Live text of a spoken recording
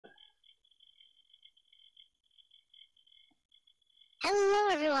Hello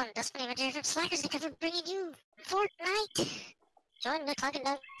everyone, this is Jay from Slackers because we're bringing you Fortnite. Join the Clucking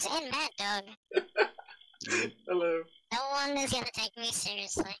Dogs and Mad Dog. Hello. No one is gonna take me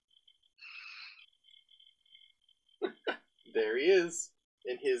seriously. There he is,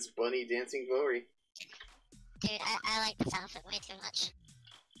 in his bunny dancing glory. Dude, I like this outfit way too much.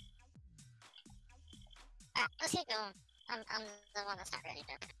 Alright, let's keep going. I'm the one that's not ready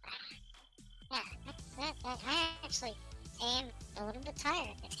to. Yeah, I actually am a little bit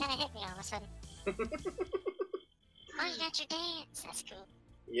tired. It's kind of hit me all of a sudden. Oh, you got your dance. That's cool.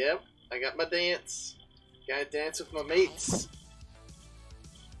 Yep, I got my dance. Gotta dance with my mates.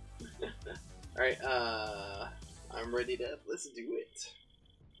 Alright, I'm ready to, let's do it.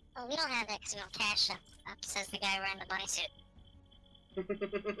 Oh, we don't have that because we don't cash up, says the guy wearing the bunny suit.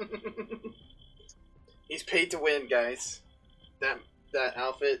 He's paid to win, guys. That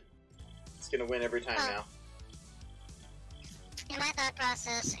outfit is gonna win every time now. And my thought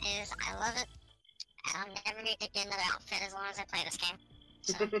process is, I love it. I'll never need to get another outfit as long as I play this game.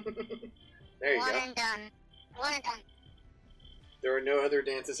 So, there you one go. And done. One and done. There are no other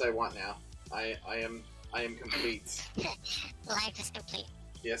dances I want now. I am complete. Life is complete.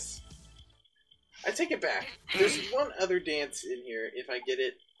 Yes. I take it back. There's one other dance in here. If I get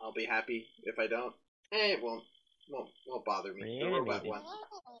it, I'll be happy. If I don't, it won't bother me. The robot one.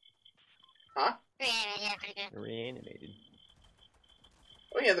 Huh? Reanimated, yeah, pretty good. Reanimated.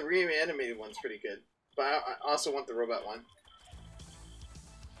 Oh yeah, the reanimated one's pretty good. But I also want the robot one.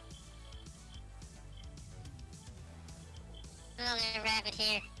 There's only a rabbit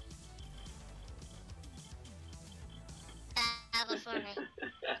here. Bow before me.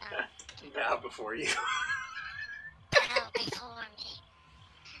 Bow before you. Bow before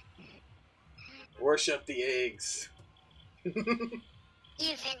me. Worship the eggs.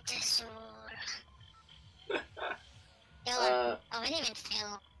 Juventus. Oh, we didn't even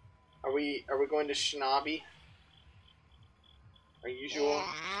fill. Are we going to Shinobi? Our usual?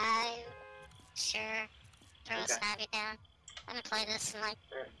 Yeah, sure. Throw a Okay. snobby down. I'm gonna play this in like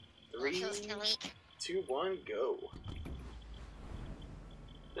 3, feels too weak. 2, 1, go.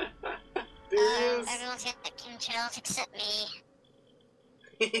 There is. Everyone's got the chemtrails except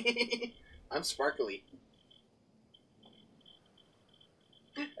me. I'm sparkly.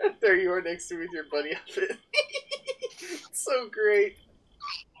 There you are next to me with your bunny outfit. So great.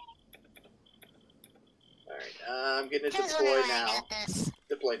 Alright, I'm gonna deploy now. I got this.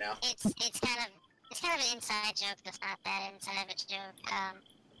 Deploy now. It's kind of an inside joke that's not that inside of a joke.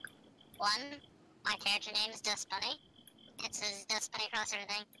 One, my character name is Dust Bunny. It says Dust Bunny across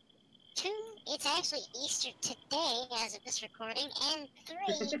everything. 2, it's actually Easter today as of this recording. And 3,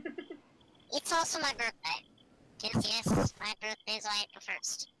 it's also my birthday. Yes, my birthday is on April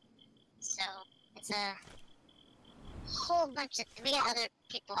 1st. So, it's a whole bunch of... We got other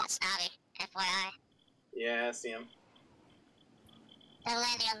people at Snobby, FYI. Yeah, I see him. They're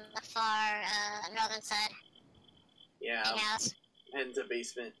landing on the far northern side. Yeah, Big house. heading to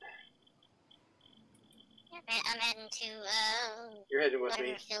basement. Yep, I'm heading to, You're heading with whatever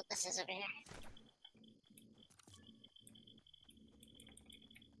me. field this is over here.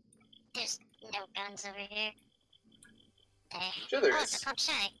 There's no guns over here. Okay. Sure there It's is. a pump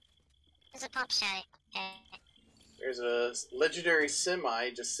shy. There's a pump shy. Okay. There's a legendary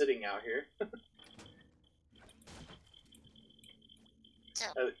semi just sitting out here. So,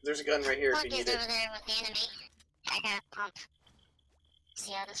 There's a gun right here if Pump you is need over it. there with the enemy. I got a pump.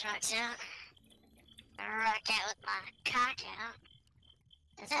 See how this rocks out? Rock out with my cock out.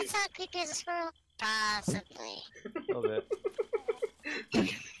 Does that sound creepy as a squirrel? Possibly. A little bit.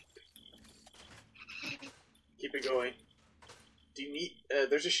 Keep it going. Do you need...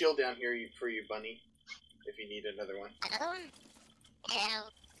 there's a shield down here for you, Bunny. If you need another one. Another one?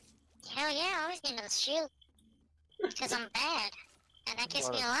 Hell yeah, I always need another shield. Because I'm bad. And that keeps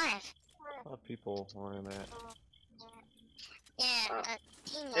me alive. A lot of people wearing that. Yeah,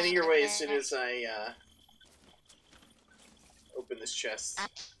 team Heading your way as soon as I, open this chest.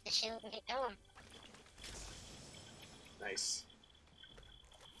 Up the shield and get going. Nice.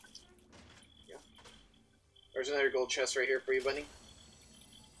 Yeah. There's another gold chest right here for you, Bunny.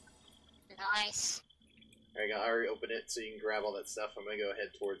 Nice. There you go. I already opened it, so you can grab all that stuff. I'm gonna go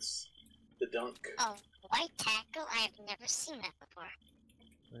ahead towards the dunk. Oh, white tackle? I have never seen that before.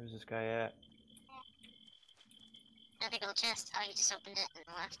 Where's this guy at? Another gold chest. Oh, you just opened it on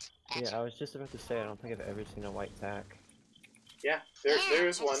the left. Gotcha. Yeah, I was just about to say, I don't think I've ever seen a white tack. Yeah, there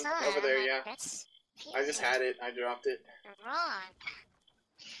is I one saw it. over I'm there. like, Yeah, That's I just had it. I dropped it. wrong.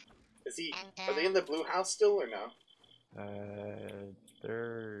 Is he? And, Are they in the blue house still or no?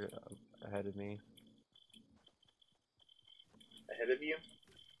 They're ahead of me. Ahead of you?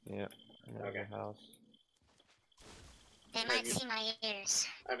 Yeah. Another Okay. house. They might see my ears.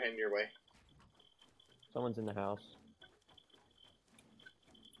 I'm heading your way. Someone's in the house.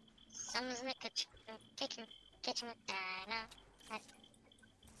 Someone's in the kitchen. No.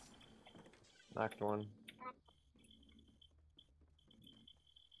 Knocked one.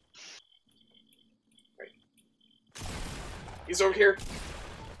 He's over here.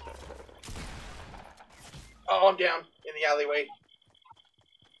 Oh, I'm down in the alleyway.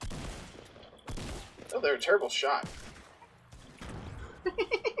 Oh, they're a terrible shot.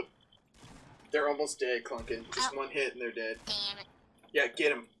 They're almost dead, Clunkin. Just one hit and they're dead. Damn it. Yeah,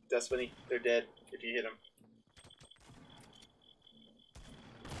 get him, Dustbunny. They're dead if you hit them.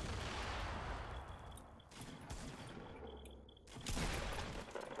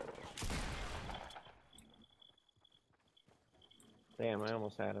 Damn, I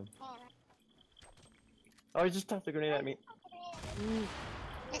almost had him. Oh, he just tossed a grenade at me.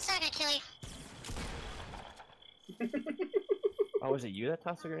 It's not gonna kill you. Oh, was it you that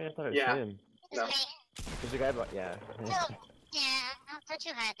tossed the grenade? I thought it was Yeah. him. No. There's a guy, but yeah. Yeah, don't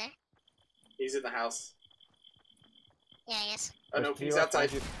you hide there. He's in the house. Yeah, yes. Oh no, he's outside.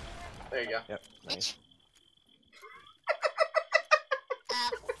 There you go. Yep, nice.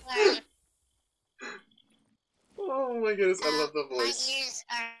 Where are you? Oh my goodness, I love the My voice. ears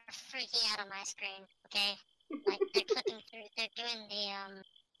are freaking out on my screen, okay? Like, they're clipping through, they're doing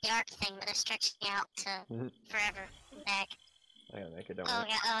the arc thing, but they're stretching out to forever and back. I gotta make it, don't Oh, worry.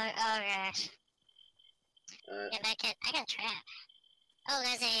 oh gosh. Yeah, I got a trap. Oh,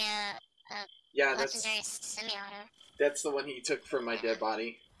 there's a Yeah, legendary semi-auto. that's the one he took from my dead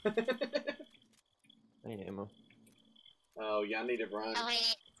body. I need ammo. Oh yeah, I need to run. Oh,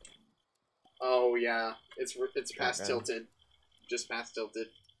 wait. Oh yeah, it's past Shotgun. tilted. Just past tilted.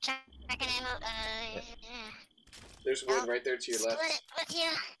 Shotgun ammo, Yep. yeah. There's wood right there to your Split left. it with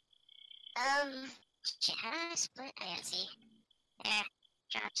you. Shit, how did I split? I gotta see. There,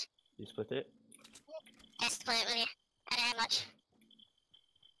 dropped. You split it? I split it with you. I didn't have much.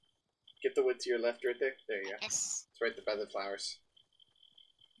 Get the wood to your left right there. There you go. Yes. It's right there by the flowers.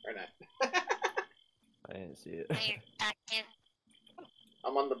 Or not. I didn't see it. Where you're back to.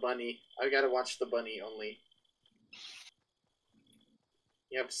 I'm on the bunny. I gotta watch the bunny only.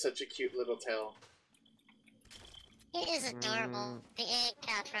 You have such a cute little tail. It is adorable. The egg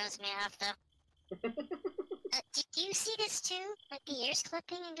kind of throws me off, though. Do you see this too? Like the ears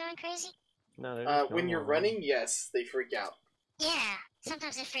clipping and going crazy? No, they're just When you're normal. running, yes, they freak out. Yeah.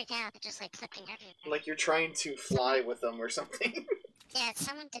 Sometimes they freak out. They're just like clipping everywhere. Like you're trying to fly with them or something. Yeah,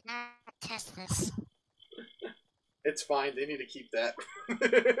 someone did not test this. It's fine, they need to keep that.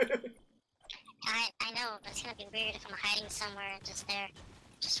 I know, but it's gonna be weird if I'm hiding somewhere and just there,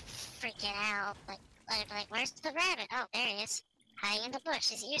 just freaking out. Like, where's the rabbit? Oh, there he is. Hiding in the bush.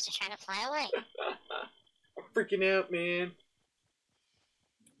 His ears are trying to fly away. I'm freaking out, man.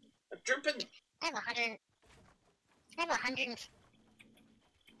 I'm dripping. I have 100. I have 100.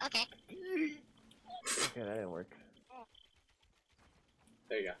 Okay. Okay, that didn't work.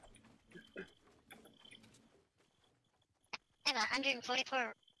 There you go. I have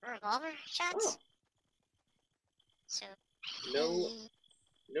 144 revolver shots. Oh. So.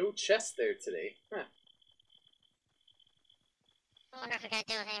 No chest there today. Huh. I wonder if we gotta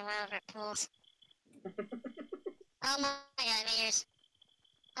deal with any revolver pools. Oh my god, my ears.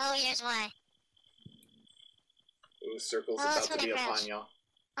 Oh, here's why. Ooh, circle's Oh, about that's to when be I upon crouch. y'all.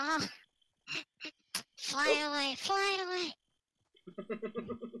 Oh. Fly away, fly away.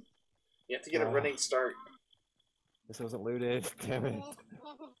 You have to get a Oh. running start. This wasn't looted. Damn it.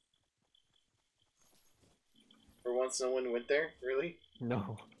 For once, no one went there. Really?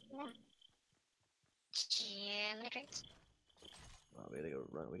 No. Jim crates. Oh, we gotta go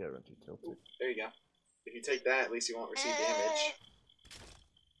run. We gotta run through tilted. There you go. If you take that, at least you won't receive damage.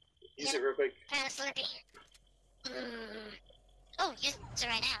 Use it real quick. Kind of slurpy. Oh, use it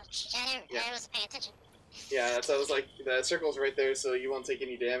right now. Yeah. I wasn't paying attention. Yeah, that's I was like, the circle's right there, so you won't take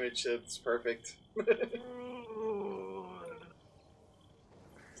any damage. So it's perfect.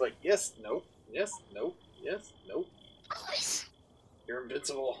 It's like yes, nope, yes, nope, yes, nope. Always. You're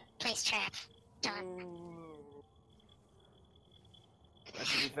invincible. Place trap. Done. I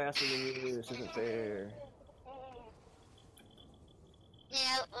should be faster than you. This isn't fair.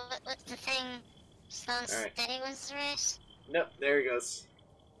 Yeah, what's the thing? Slow and Alright. steady wins the race? Nope, there he goes.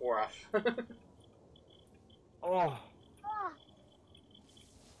 We're off. Oh.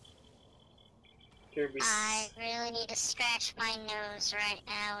 Kirby. I really need to scratch my nose right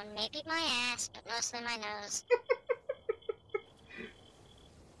now, and maybe my ass, but mostly my nose.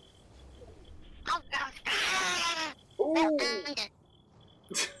 Oh, Ooh, well, I'm dead.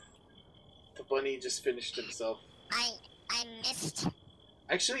 just finished himself. I missed.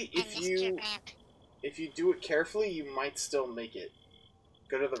 Actually, I missed your ramp. if you do it carefully, you might still make it.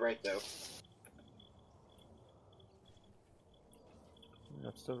 Go to the right, though.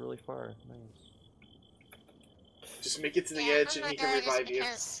 That's still really far. Nice. Just make it to the edge and he can revive you.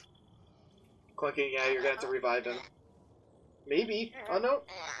 Clunking, yeah, you're gonna have to revive him. Maybe. Oh, no.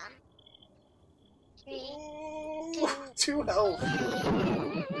 Ooh, 2 health.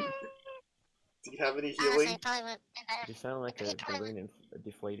 Do you have any healing? You sound like a balloon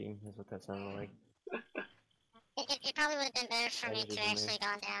deflating, is what that sounded like. It probably would have been better for me to actually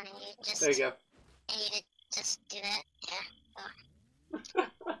gone down and you just... There you go. And you did just do that. Yeah.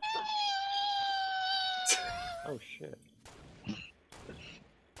 Oh shit.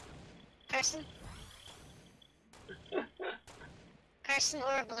 Person? Person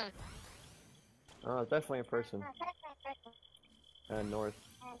or a balloon? Oh, definitely a person. North.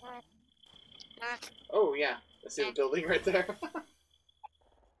 North. Oh, yeah. I see the building right there.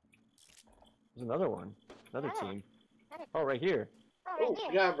 There's another one. Another team. Oh, right here. Oh,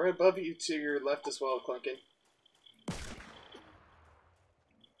 yeah, right above you to your left as well, Clunkin.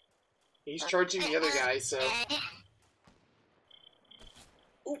 He's charging the other guy, so...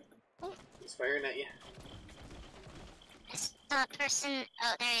 Ooh. He's firing at you. I saw a person...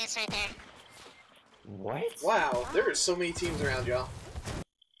 Oh, there he is right there. What? Wow, there are so many teams around y'all.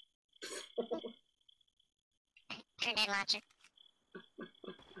 Grenade launcher.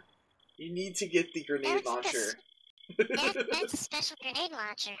 You need to get the grenade launcher. That's a special grenade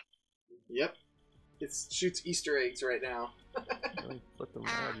launcher. Yep. It shoots Easter eggs right now. Put them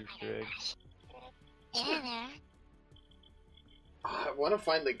out, Easter eggs. Yeah, there. I want to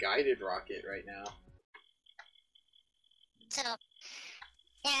find the guided rocket right now. So,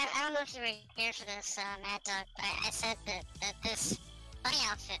 yeah, I don't know if you were here for this, Mad Dog, but I said that this bunny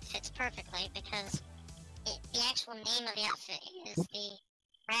outfit fits perfectly because the actual name of the outfit is the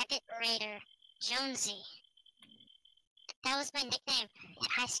Rabbit Raider Jonesy. That was my nickname in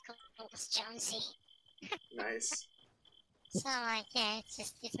high school, was Jonesy. Nice. So, like, yeah,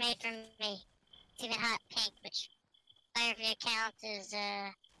 it's made for me. It's even hot pink, which, by every account, is,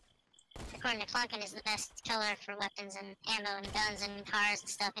 according to Clunkin, is the best color for weapons and ammo and guns and cars and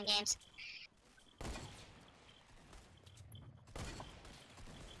stuff in games.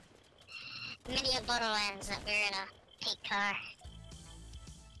 Many a Borderlands that we're in a pink car.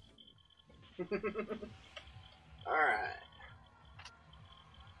 Alright.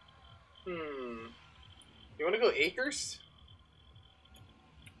 You want to go acres?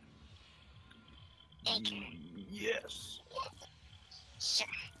 Acre. Yes. Sure.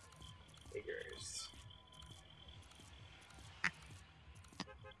 Acres.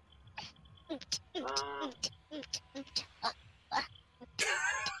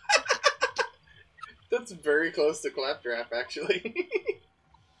 That's very close to Claptrap, actually.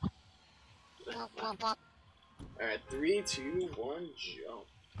 Alright, 3, 2, 1, jump.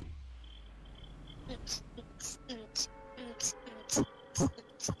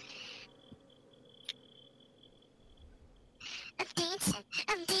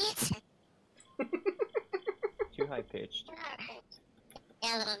 I'm dancing. Too high pitched.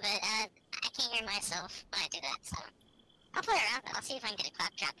 Yeah, a little bit. I can't hear myself when I do that, so I'll play around. I'll see if I can get a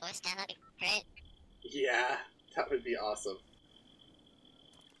Claptrap voice down. That'd be great. Yeah, that would be awesome.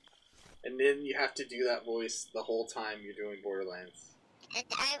 And then you have to do that voice the whole time you're doing Borderlands.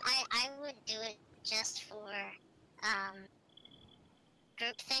 I would do it just for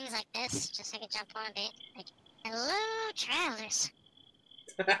group things like this, just so I could jump on a bit. Like, hello, travelers.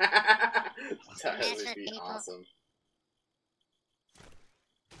 That would be awesome.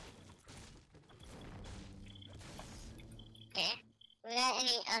 Okay. We got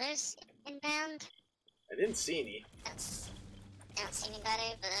any others inbound? I didn't see any. Don't see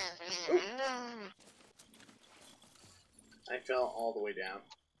anybody, but... I fell all the way down.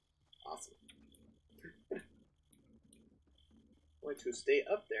 Awesome. Going to stay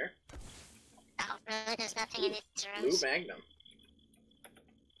up there. Oh, really? There's nothing in these Blue rooms? Magnum.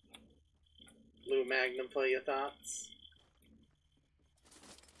 Blue Magnum for your thoughts.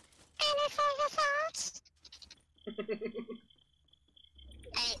 Any for your thoughts?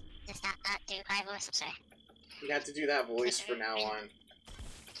 Hey, just not do my voice, I'm sorry. You have to do that voice from now on.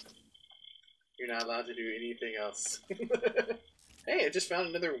 You're not allowed to do anything else. Hey, I just found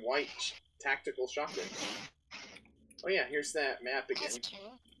another white tactical shotgun. Oh yeah, here's that map again. That's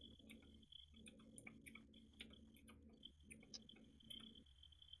cool.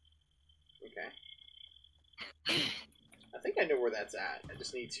 Okay. I think I know where that's at. I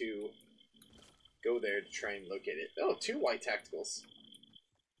just need to go there to try and locate it. Oh, 2 white tacticals.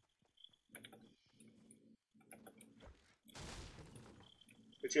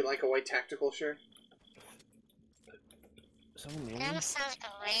 Would you like a white tactical shirt? Someone It in? almost sounds like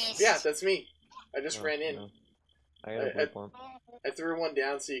a waste. Yeah, that's me. I just Oh, ran in. no. I got a blue one. I threw one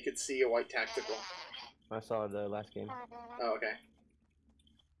down so you could see a white tactical. I saw the last game. Oh, okay.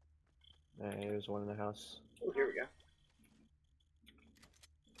 There's one in the house. Oh, here we go.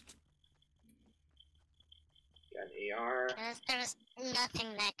 Got an AR. There was nothing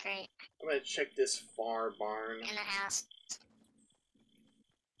that great I'm gonna check this far barn. in the house.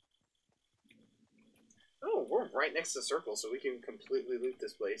 Oh, we're right next to the circle, so we can completely loot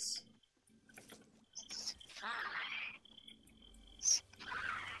this place.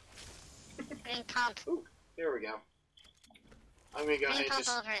 Green pump. Ooh, there we go. I'm gonna go Green ahead and pump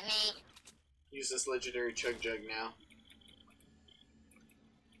just over at me. use this legendary chug jug now.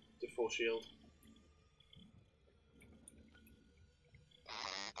 To full shield.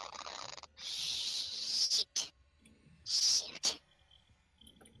 Shoot. Shoot.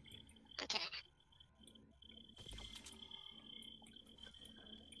 Okay.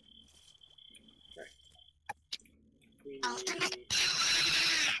 We Ultimate. need...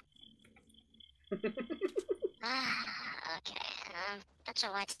 Okay. Bunch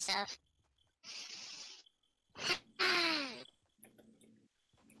of white stuff.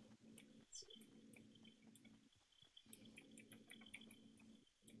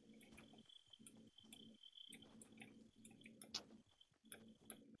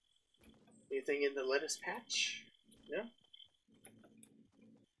 Anything in the lettuce patch? No?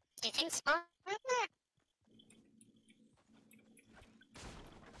 Do you think spawn right there?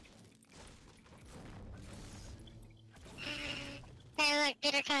 Hey, look,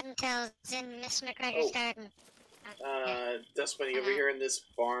 Peter Cottontail's in Miss McGregor's Oh. garden. Dust Bunny, over here in this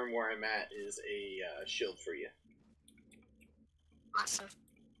barn where I'm at is a shield for you. Awesome.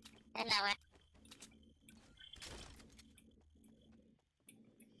 And that way.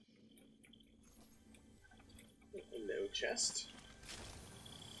 Hello, chest.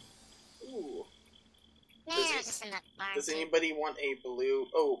 Ooh. Yeah, Does I it- was just in that barn. Does too. anybody want a blue...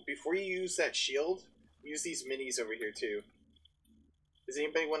 Oh, before you use that shield, use these minis over here, too. Does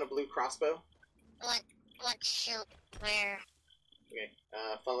anybody want a blue crossbow? What shoot? Where? Okay,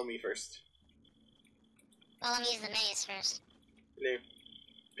 follow me first. Well, let me use the maze first. Hello.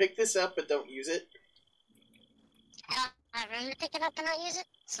 Pick this up, but don't use it. I don't have room to pick it up and not use it,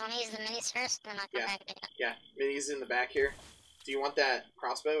 so let me use the minis first, then I'll come Yeah. back and pick it up. Yeah, minis in the back here. Do you want that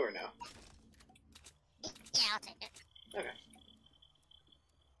crossbow or no? Yeah, I'll take it. Okay.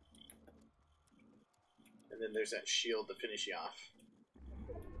 And then there's that shield to finish you off.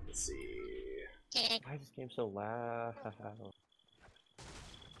 Let's see... Okay, Why is this game so loud? I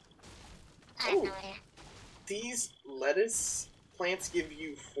have Ooh. no idea. These lettuce plants give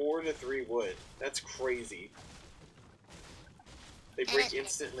you 4 to 3 wood. That's crazy. They That break is pretty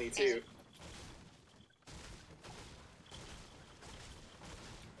instantly crazy. too.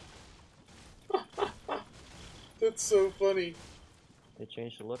 That's so funny. They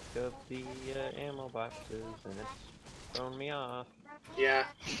changed the look of the ammo boxes, and it's throwing me off. Yeah.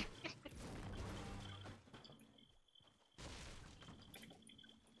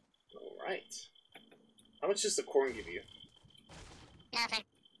 Alright. How much does the corn give you? Nothing.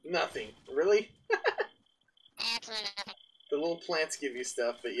 Nothing. Really? Absolutely nothing. The little plants give you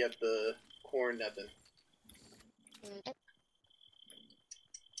stuff, but yet the corn, nothing. Nope.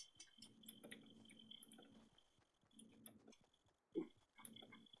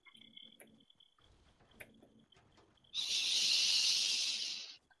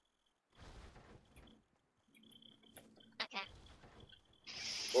 Okay.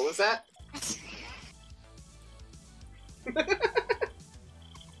 What was that?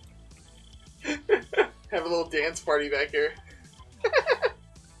 Have a little dance party back here.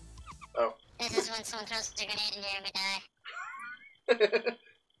 This is when someone throws a grenade in here and we die.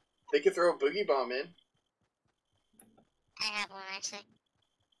 They could throw a boogie bomb in. I have one, actually.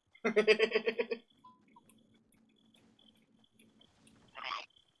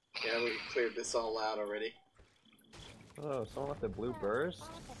 Yeah, we cleared this all out already. Oh, someone left a blue burst?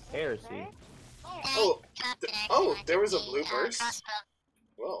 Heresy. Oh, Dropped it, actually, oh, when I there took was a the, blue burst? Crossbow.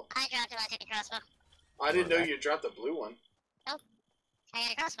 Well, I dropped it when I took a crossbow. I didn't know Alright. you dropped the blue one. I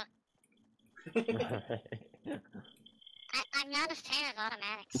got a crossbow. I'm not a fan of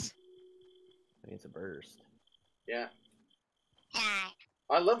automatics. It's a burst. Yeah. Yeah.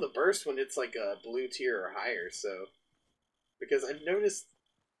 I love the burst when it's like a blue tier or higher, so... Because I've noticed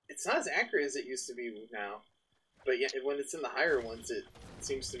it's not as accurate as it used to be now. But yeah, when it's in the higher ones, it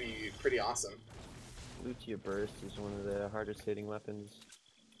seems to be pretty awesome. Blue tier burst is one of the hardest hitting weapons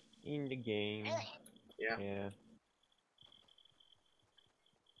in the game. Really? Yeah. Yeah.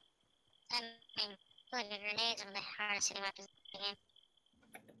 I mean, like grenades are the hardest hitting weapons in the game.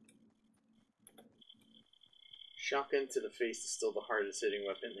 Shotgun to the face is still the hardest hitting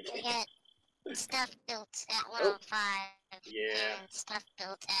weapon in the We game. get stuff built at 105 Yeah. and stuff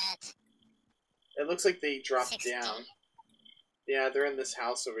built at It looks like they dropped 60. down. Yeah, they're in this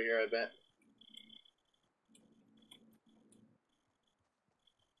house over here, I bet.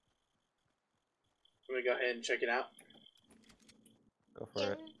 I'm gonna go ahead and check it out. Go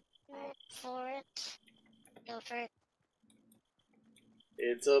for it. For it. Go for it.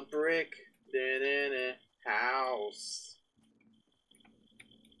 It's a brick house.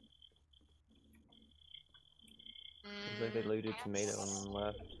 Looks like they looted tomato and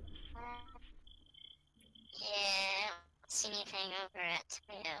left. Yeah, I don't see anything over at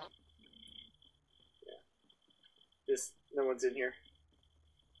Tomato. No one's in here.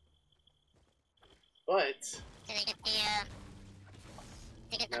 But Did they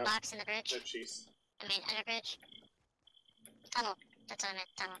get the No. box in the bridge? no, jeez. I mean, under bridge? Tunnel. That's what I meant.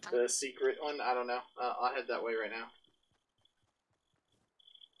 Tunnel. The secret one, I don't know. I'll head that way right now.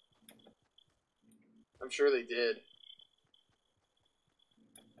 I'm sure they did.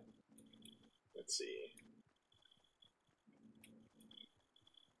 Let's see.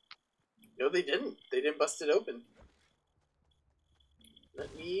 No, they didn't. They didn't bust it open.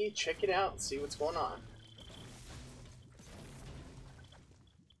 Let me check it out and see what's going on.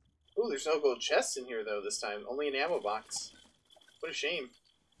 Ooh, there's no gold chests in here, though, this time. Only an ammo box. What a shame.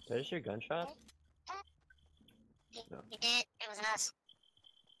 There's your gunshot? No. We did. It wasn't us.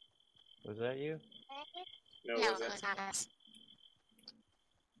 Was that you? No, No, it it wasn't. was not us.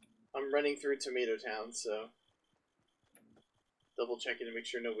 I'm running through Tomato Town, so... double checking to make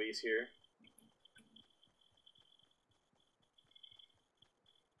sure nobody's here.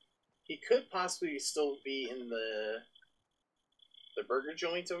 He could possibly still be in the burger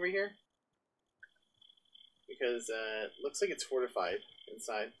joint over here. Because it looks like it's fortified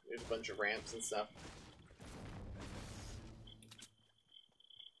inside. There's a bunch of ramps and stuff.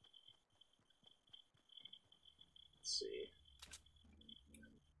 Let's see.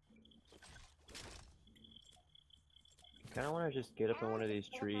 Kinda wanna just get up in one of these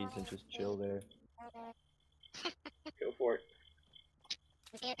trees and just chill there. Go for it.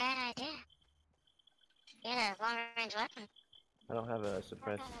 Would be a bad idea. Yeah, long range weapon. I don't have a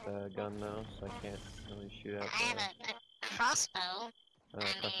suppressed gun though, so I can't really shoot out I have there. a crossbow.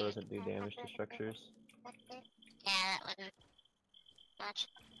 Crossbow doesn't do damage to structures. Yeah, that wouldn't much.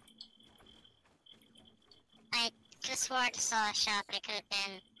 I just swore I just saw a shot, but it could have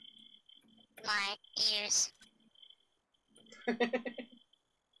been my ears. That's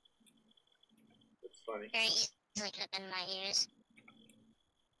funny. Very easily could have been my ears.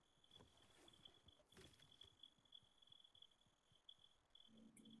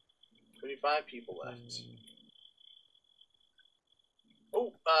 $25 people left.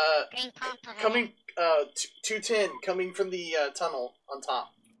 Oh, Green pump over coming, 210, coming from the tunnel on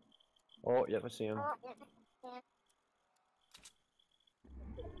top. Oh, yep, I see him.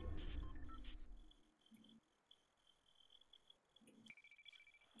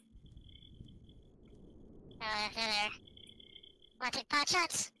 they're there. Wanna take pot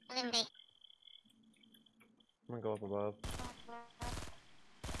shots? Leave 'em be. I'm gonna go up above.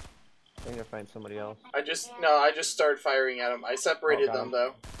 I think I'll find somebody else. I just started firing at them. I separated got them, 'em.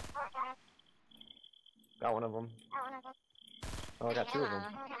 though. Got one of them. Oh, I got two of them.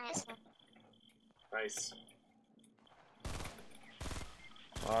 Nice.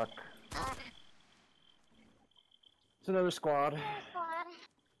 Fuck. It's another squad.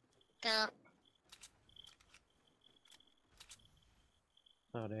 Go.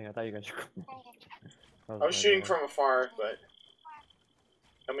 Oh dang, I thought you guys were... I was shooting from afar, but...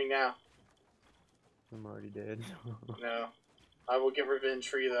 coming now. I'm already dead. No. I will get revenge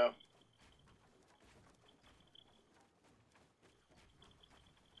for you, though.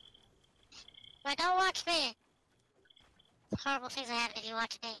 But don't watch me! Horrible things that happen if you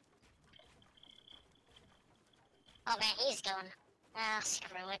watch me. Oh man, he's going. Ah,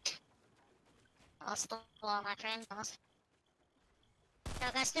 screw it. Lost the wall, my friend. Lost. No,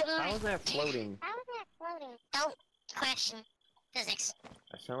 that's the How is that floating? How is that floating? Don't question physics.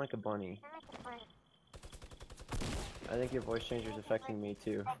 I sound like a bunny. I think your voice changer is affecting me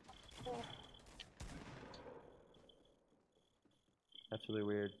too. That's really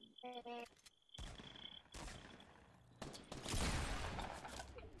weird.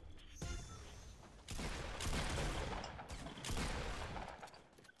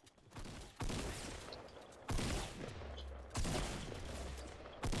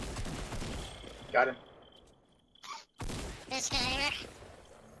 Got him. This guy here.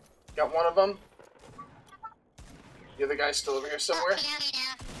 Got one of them. The other guy's still over here somewhere. Oh, yeah,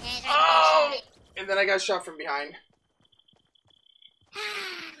 he's Oh! right And then I got shot from behind.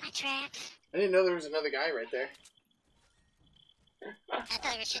 My trap. I didn't know there was another guy right there. I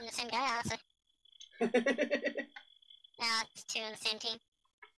thought we were shooting the same guy, honestly. No, it's two on the same team.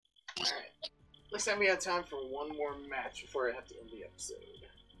 Alright. Looks like we have time for one more match before I have to end the episode.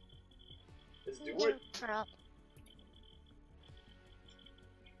 Let's do it. Pro.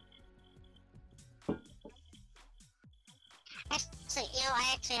 Actually,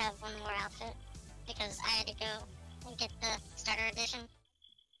 I actually have one more outfit because I had to go and get the starter edition.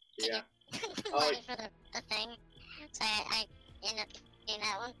 Yeah. Money for the thing. So I ended up getting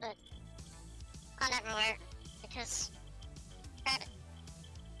that one, but I'll never wear it because grab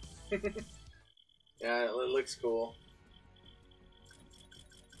it. Yeah, it looks cool.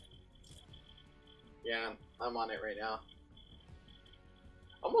 Yeah, I'm on it right now.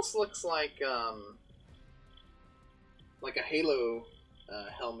 Almost looks like a Halo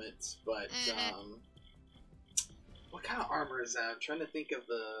helmet, but what kind of armor is that? I'm trying to think of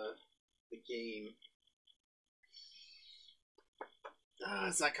the game.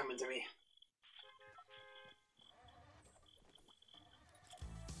 It's not coming to me.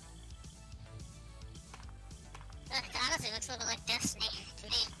 Honestly, it looks a little bit like Destiny to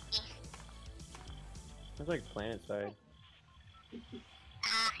me. It's like Planet Side.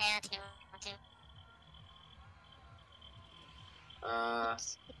 Ah, yeah, that's a good one too.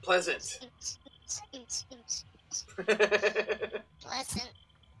 Pleasant. Pleasant.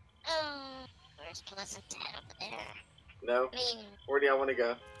 Oh, where's Pleasant at over there? No. I mean, Where do y'all want to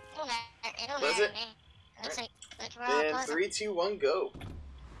go? it don't Pleasant? matter to me. Looks like we're all And Pleasant. 3, 2, 1, go.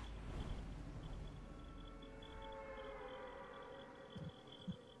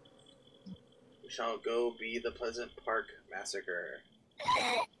 We shall go be the Pleasant Park Massacre.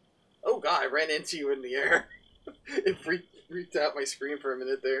 Oh god, I ran into you in the air. It freaked out my screen for a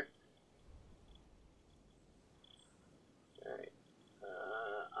minute there. Alright.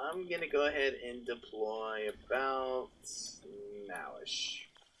 I'm gonna go ahead and deploy about nowish.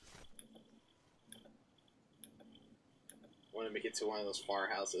 I want to make it to one of those far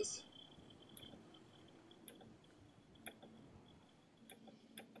houses.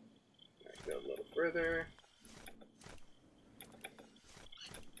 Alright, go a little further.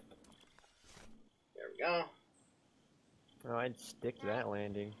 There we go. Oh, I'd stick to that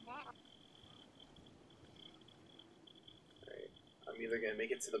landing. Alright. I'm either gonna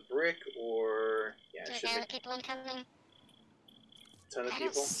make it to the brick or yeah, I Do should other make people incoming? a ton of I don't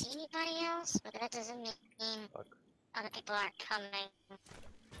people. see anybody else, but that doesn't mean Fuck. other people aren't coming.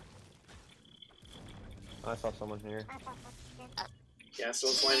 Oh, I saw someone here. Yeah,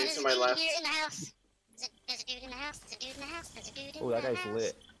 someone's Yeah, landing there's to a my dude left. here in the house. There's a dude in the house. There's a dude in the house. There's a dude in Oh, the that house. guy's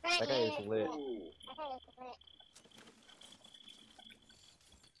lit. Right That guy here. is lit. Ooh.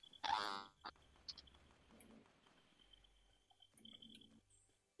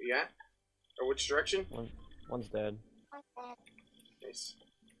 You got? Or which direction? One's dead. Nice.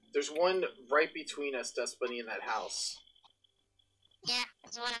 There's one right between us, Dust Bunny, in that house. Yeah,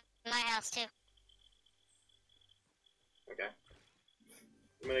 there's one in my house too. Okay.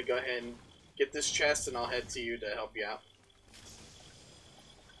 I'm gonna go ahead and get this chest and I'll head to you to help you out.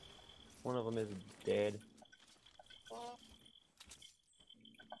 One of them is dead.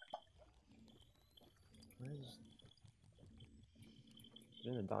 Where is it?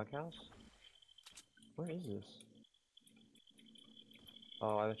 In the doghouse? Where is this?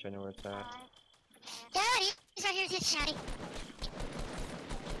 Oh, I bet you I know where it's at. Yeah, he's right here. He's shouting.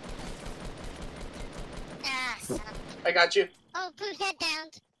 Ah, son of a... I got you. Oh, put head down.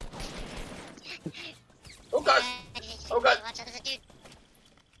 Oh god! Oh god! Watch out, there's a dude.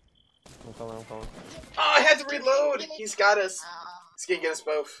 I'm coming. Oh, I had to reload! He's got us. Oh, He's gonna get us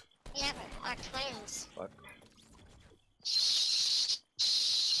both. yeah, but our twins. Fuck.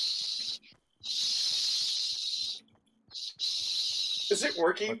 Is it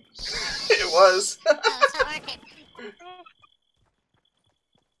working? It was. Oh, it's not working.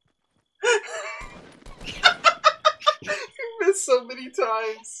 You missed so many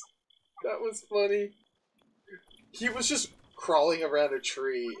times. That was funny. He was just crawling around a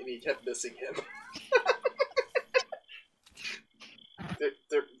tree and he kept missing him.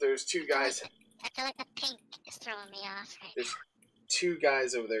 There's two guys. I feel like the pink is throwing me off right There's two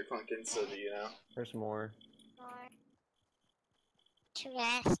guys over there clunking, so that you know. There's more. now. Two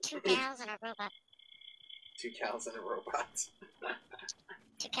guys, two cows, and a robot. Two cows and a robot.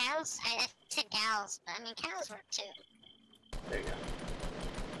 Two cows? I said gals, but I mean cows work too. There you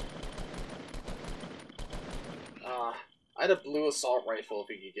go. I had a blue assault rifle if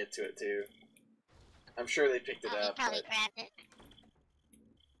we could get to it too. I'm sure they picked it Oh, up. he probably But... grabbed it.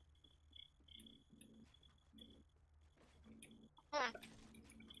 Huh.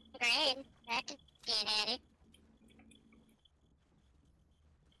 Great. That could be handy.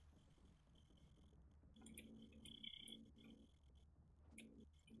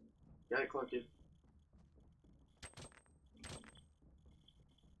 Got it, Clunky.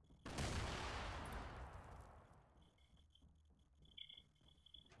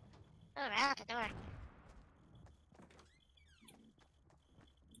 Oh, right out the door.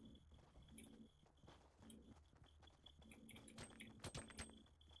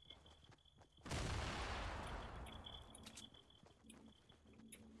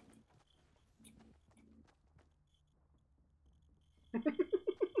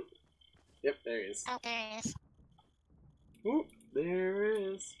 Yep, there he is. Oh, there he is. Oop, there it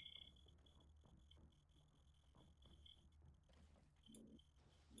is.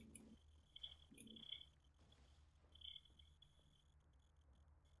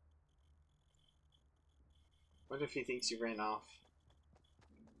 What if he thinks you ran off?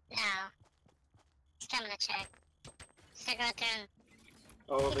 No. He's coming to check. So go through and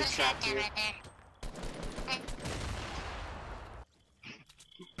Oh, keep they a trapped down you. right there.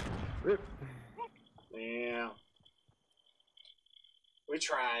 Rip. Yeah. We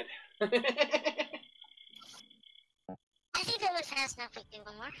tried. I think that was fast enough. We can do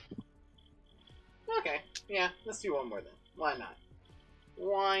one more. Okay, yeah, let's do one more then. Why not?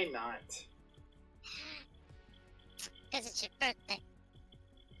 Why not? Because it's your birthday.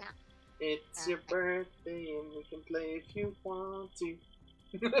 It's your birthday and we can play if you want to.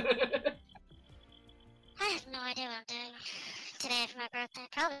 I have no idea what I'm doing today for my birthday.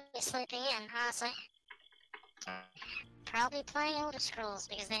 Probably sleeping in, honestly. Probably playing Elder Scrolls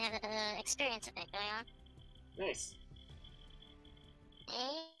because they have an experience event going on. Nice.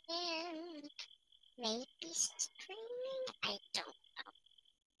 And maybe streaming? I don't.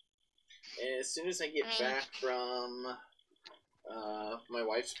 As soon as I get back from my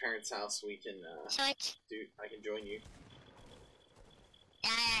wife's parents' house, we can Switch. I can join you. I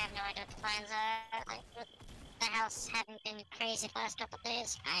have no idea what the plans are. Like, with the house having been crazy the last couple of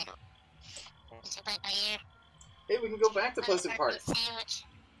days, I don't. Just play by ear. Hey, we can go back to Pleasant Park. Sandwich.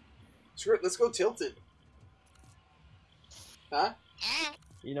 Screw it, let's go Tilted. Huh? Yeah.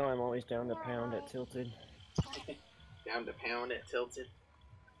 You know I'm always down to pound at Tilted. Down to pound at Tilted.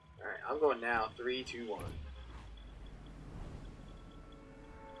 Alright, I'm going now. 3, 2, 1.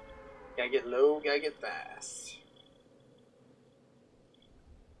 Gotta get low, gotta get fast.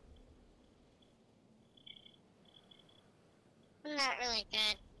 I'm not really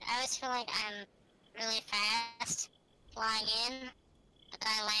good. I always feel like I'm really fast flying in, but then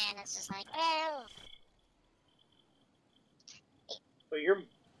I land, it's just like, well. But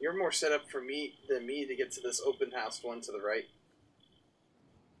you're more set up for me than me to get to this open house one to the right.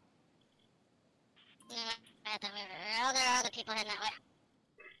 Oh, there are other people heading that way.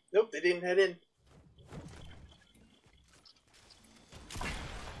 Nope, they didn't head in.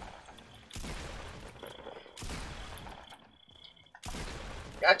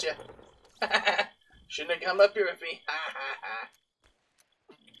 Gotcha. Shouldn't have come up here with me. Ha ha ha.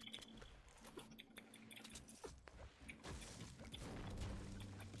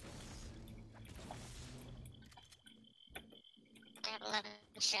 I have 11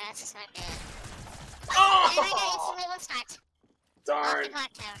 shots, it's not good. Oh! And I got instantly one start. Off Darn. the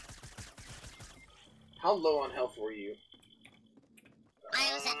clock tower. How low on health were you?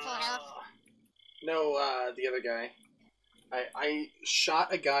 I was at full health. No, the other guy. I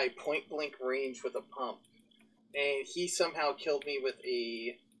shot a guy point blank range with a pump, and he somehow killed me with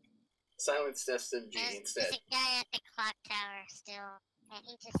a silenced SMG instead. There's a guy at the clock tower still, and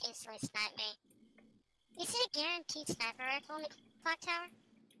he just instantly sniped me. Is it a guaranteed sniper rifle in the clock tower?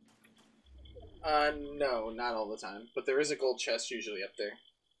 No, not all the time, but there is a gold chest usually up there.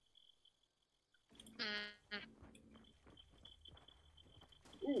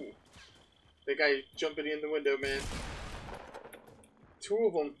 Ooh, the guy jumping in the window, man. 2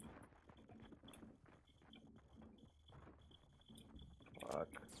 of them. Fuck.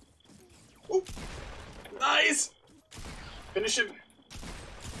 Ooh, nice. Finish him.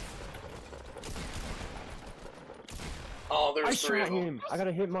 Oh, I there's 3 shot of them. him! I got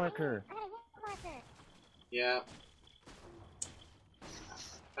a hit marker! Yeah.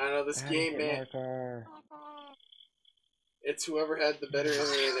 I know this game, man. Marker. It's whoever had the better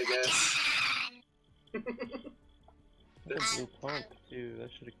internet, I guess. That's a blue pump too.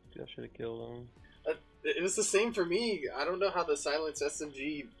 That should have killed him. It was the same for me. I don't know how the silenced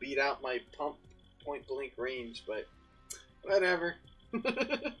SMG beat out my pump point blank range, but Whatever. In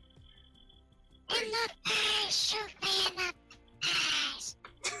the face! Shoot me in the face!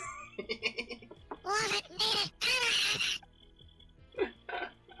 Love it, need it,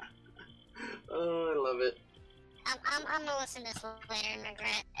 Oh, I love it. I'm gonna listen to this later and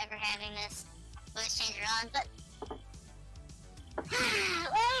regret ever having this voice changer on, but...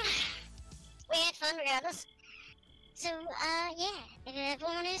 well, we had fun regardless. So, yeah, if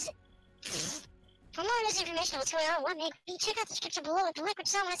everyone is... For more of this information on what's going on, maybe check out the description below with the liquid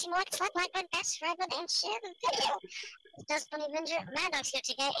song. I see more like Flat Black Bud, Best Red Bud, and share the video. Dust Bunny Avenger, Mad Dog's here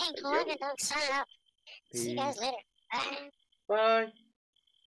today, and Cloven Dog signing out. See you guys later. Bye. Bye.